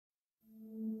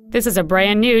This is a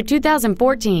brand new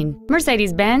 2014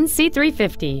 Mercedes-Benz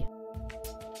C350.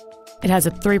 It has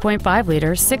a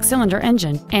 3.5-liter six-cylinder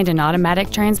engine and an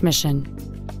automatic transmission.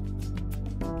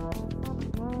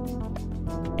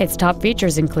 Its top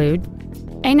features include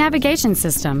a navigation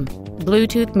system,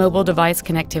 Bluetooth mobile device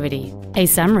connectivity, a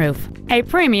sunroof, a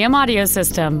premium audio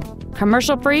system,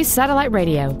 commercial-free satellite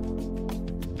radio,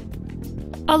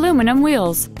 aluminum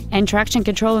wheels, and traction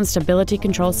control and stability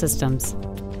control systems.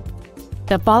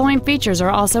 The following features are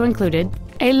also included: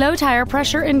 a low tire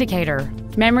pressure indicator,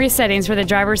 memory settings for the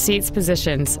driver's seat's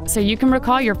positions so you can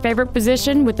recall your favorite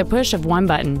position with the push of one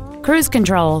button, cruise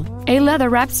control, a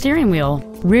leather-wrapped steering wheel,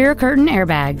 rear curtain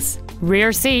airbags,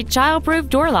 rear seat child-proof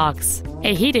door locks,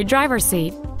 a heated driver's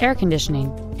seat, air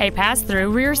conditioning, a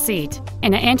pass-through rear seat,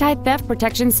 and an anti-theft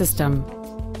protection system.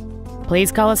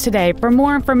 Please call us today for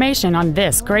more information on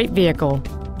this great vehicle.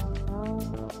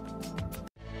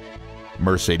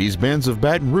 Mercedes-Benz of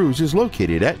Baton Rouge is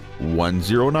located at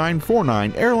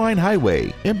 10949 Airline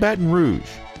Highway in Baton Rouge.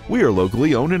 We are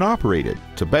locally owned and operated.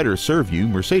 To better serve you,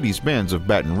 Mercedes-Benz of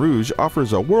Baton Rouge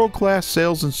offers a world-class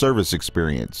sales and service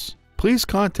experience. Please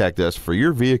contact us for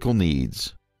your vehicle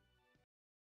needs.